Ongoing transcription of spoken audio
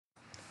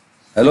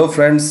Hello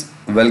friends,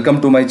 welcome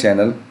to my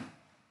channel.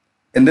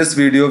 In this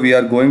video we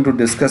are going to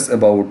discuss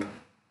about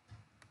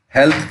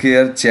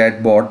healthcare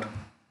chatbot.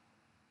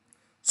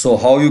 So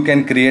how you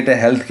can create a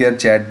healthcare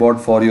chatbot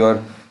for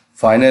your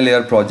final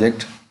year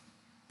project,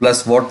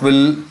 plus what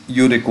will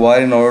you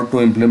require in order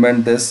to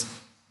implement this,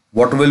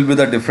 what will be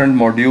the different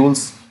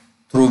modules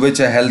through which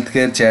a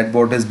healthcare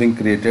chatbot is being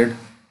created,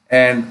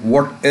 and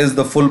what is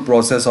the full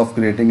process of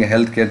creating a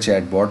healthcare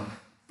chatbot.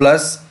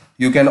 Plus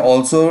you can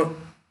also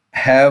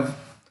have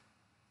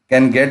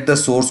can get the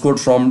source code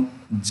from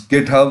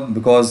GitHub,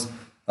 because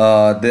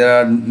there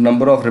are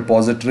number of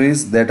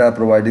repositories that are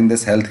providing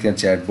this healthcare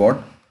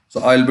chatbot. So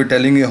I'll be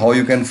telling you how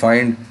you can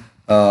find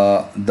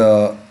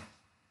the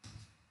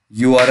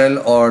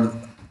URL, or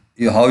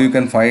how you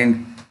can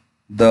find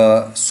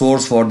the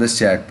source for this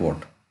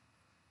chatbot.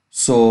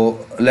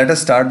 So let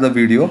us start the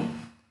video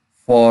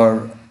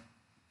for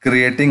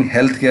creating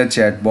healthcare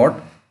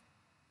chatbot.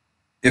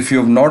 If you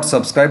have not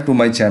subscribed to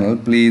my channel,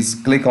 please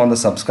click on the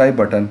subscribe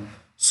button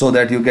so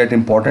that you get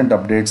important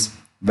updates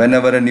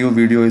whenever a new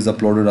video is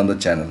uploaded on the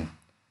channel.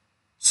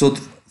 So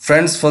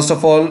friends, first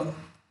of all,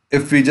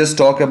 if we just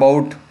talk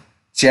about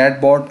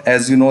chatbot,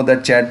 as you know that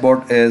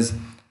chatbot is,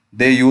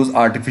 they use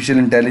artificial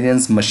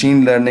intelligence,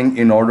 machine learning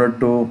in order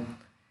to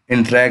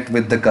interact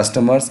with the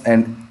customers.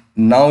 And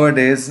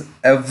nowadays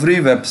every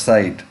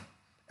website,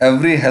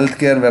 every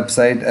healthcare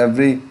website,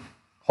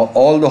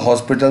 all the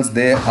hospitals,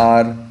 they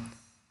are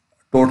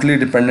totally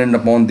dependent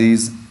upon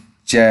these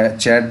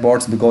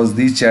chatbots, because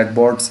these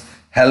chatbots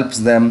helps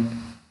them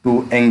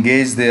to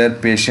engage their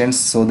patients,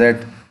 so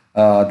that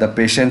the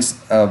patients,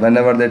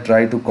 whenever they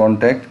try to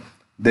contact,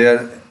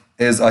 there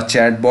is a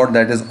chatbot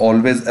that is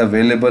always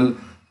available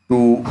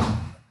to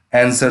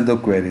answer the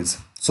queries.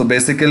 So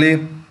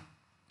basically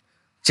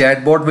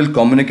chatbot will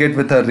communicate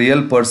with a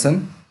real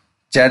person.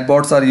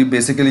 Chatbots are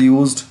basically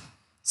used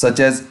such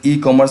as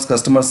e-commerce,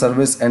 customer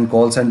service and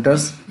call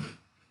centers.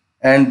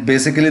 And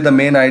basically the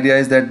main idea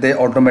is that they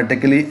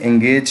automatically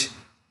engage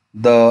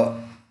the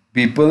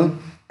people,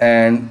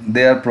 and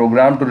they are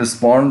programmed to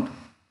respond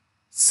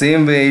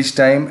same way each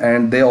time,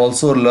 and they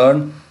also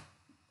learn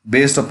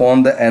based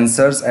upon the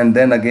answers. And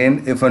then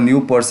again, if a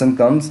new person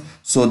comes,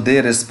 so they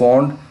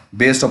respond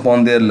based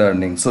upon their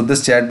learning. So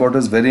this chatbot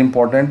is very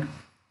important,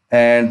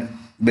 and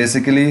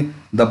basically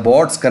the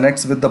bots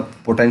connects with the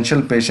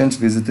potential patients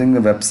visiting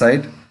the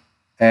website,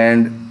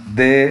 and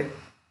they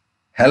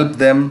help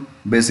them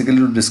basically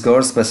to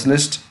discover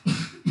specialist.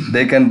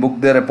 They can book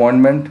their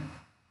appointment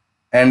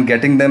and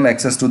getting them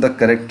access to the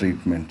correct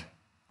treatment.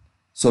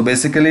 So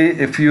basically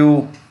if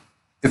you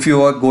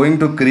are going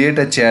to create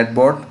a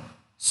chatbot,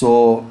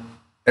 so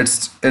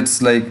it's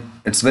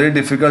very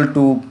difficult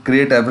to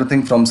create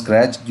everything from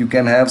scratch. You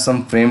can have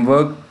some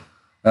framework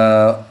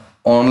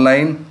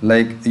online,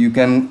 like you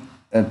can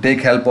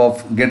take help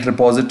of Git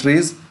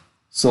repositories.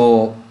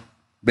 So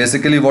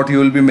basically what you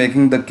will be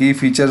making the key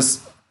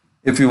features,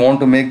 if you want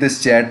to make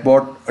this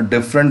chatbot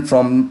different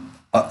from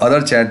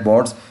other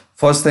chatbots.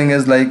 First thing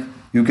is, like,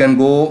 you can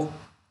go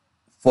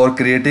for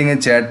creating a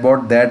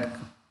chatbot that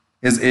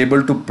is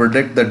able to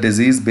predict the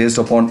disease based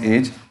upon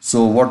age.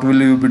 So what will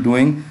you be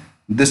doing?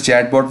 This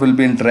chatbot will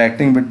be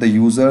interacting with the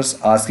users,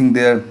 asking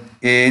their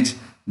age,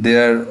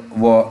 their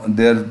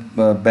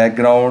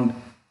background,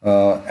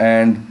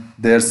 and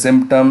their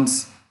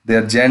symptoms,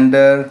 their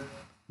gender,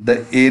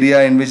 the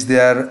area in which they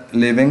are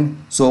living.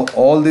 So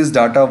all this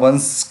data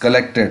once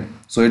collected,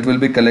 so it will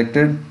be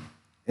collected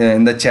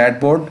in the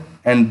chatbot,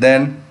 and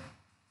then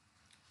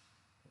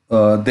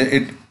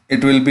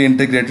it will be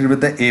integrated with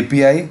the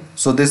API.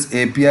 So this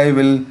API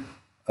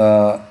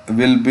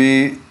will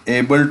be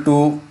able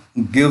to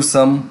give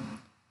some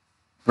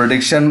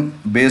prediction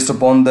based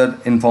upon the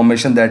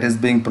information that is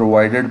being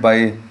provided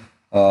by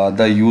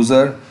the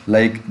user,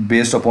 like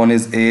based upon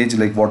his age,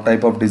 like what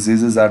type of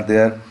diseases are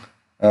there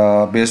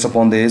based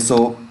upon the age.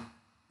 So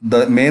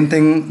the main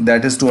thing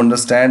that is to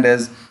understand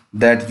is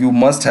that you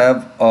must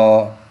have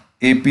a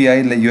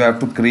API, like you have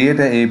to create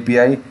an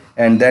API,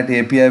 and that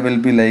API will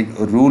be like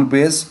rule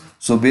based.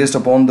 So based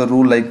upon the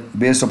rule, like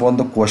based upon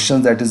the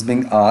questions that is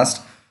being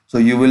asked, so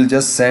you will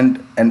just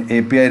send an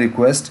API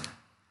request,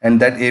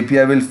 and that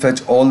API will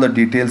fetch all the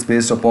details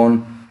based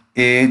upon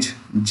age,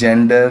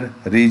 gender,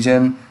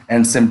 region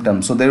and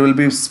symptoms. So there will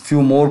be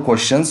few more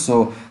questions,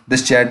 so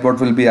this chatbot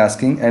will be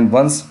asking, and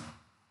once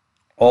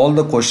all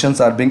the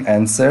questions are being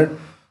answered,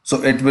 so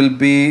there will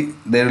be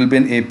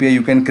an API.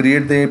 You can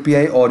create the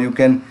API, or you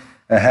can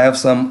have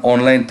some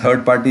online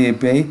third-party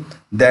API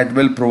that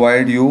will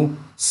provide you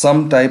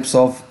some types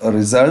of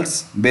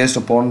results based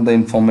upon the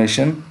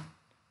information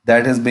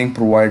that is being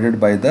provided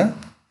by the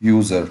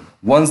user.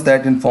 Once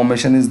that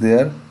information is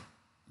there,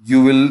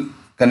 you will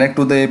connect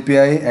to the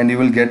API and you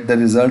will get the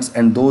results,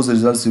 and those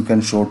results you can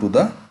show to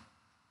the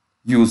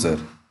user.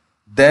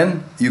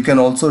 Then you can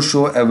also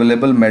show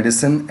available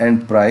medicine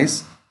and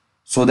price,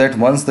 so that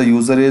once the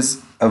user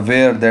is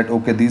aware that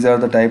okay, these are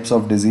the types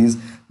of disease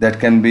that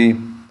can be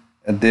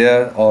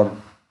there, or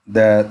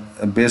that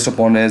based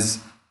upon his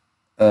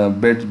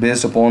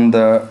based upon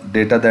the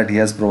data that he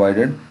has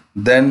provided,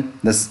 then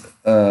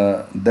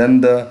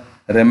the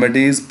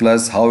remedies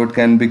plus how it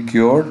can be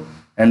cured,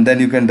 and then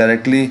you can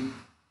directly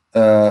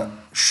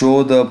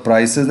show the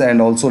prices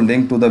and also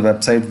link to the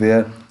website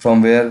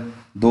where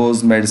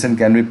those medicine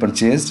can be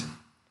purchased.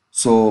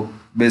 So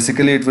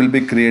basically it will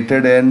be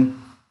created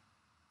in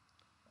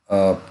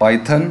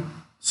Python.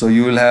 So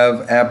you will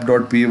have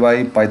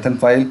app.py Python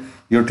file,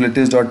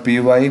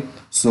 utilities.py.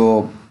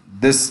 So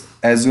this,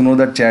 as you know,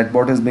 that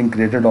chatbot is being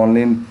created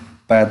only in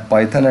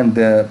Python, and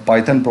the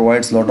Python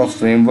provides a lot of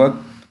framework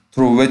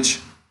through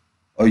which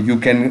you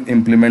can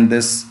implement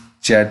this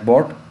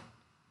chatbot.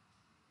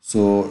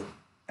 So,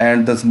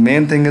 and the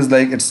main thing is,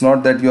 like, it's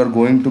not that you are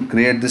going to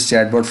create this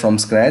chatbot from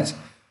scratch.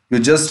 You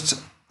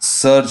just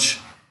search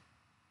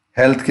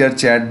healthcare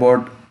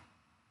chatbot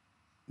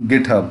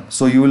GitHub.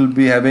 So you will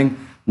be having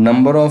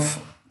number of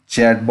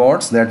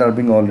chatbots that are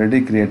being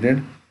already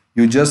created.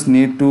 You just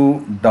need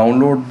to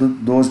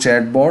download those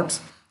chatbots,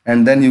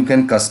 and then you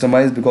can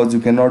customize, because you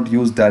cannot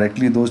use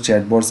directly those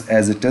chatbots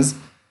as it is.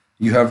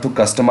 You have to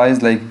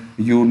customize, like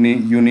you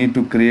need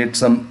to create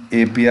some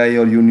API,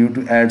 or you need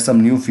to add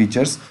some new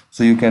features,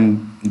 so you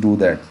can do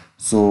that.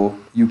 So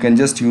you can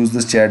just use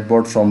this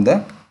chatbot from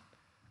the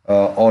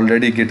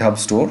already GitHub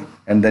store,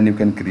 and then you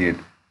can create.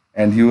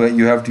 And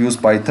you have to use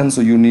Python,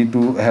 so you need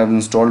to have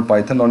installed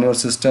Python on your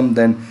system.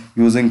 Then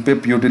using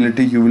pip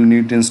utility, you will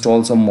need to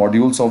install some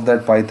modules of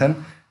that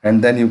Python,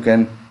 and then you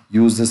can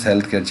use this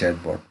healthcare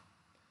chatbot.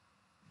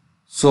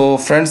 So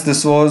friends,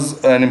 this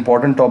was an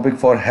important topic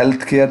for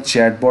healthcare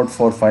chatbot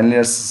for final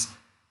year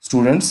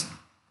students.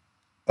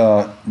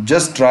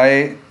 Just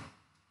try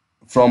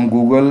from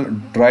Google,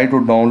 try to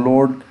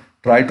download,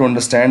 try to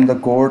understand the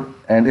code,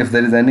 and if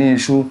there is any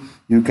issue,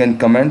 you can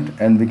comment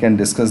and we can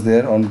discuss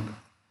there on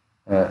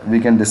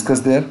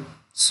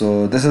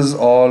So this is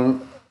all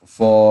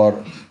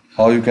for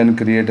how you can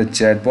create a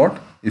chatbot.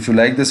 If you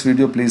like this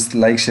video, please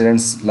like, share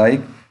and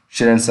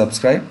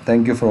subscribe.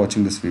 Thank you for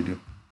watching this video.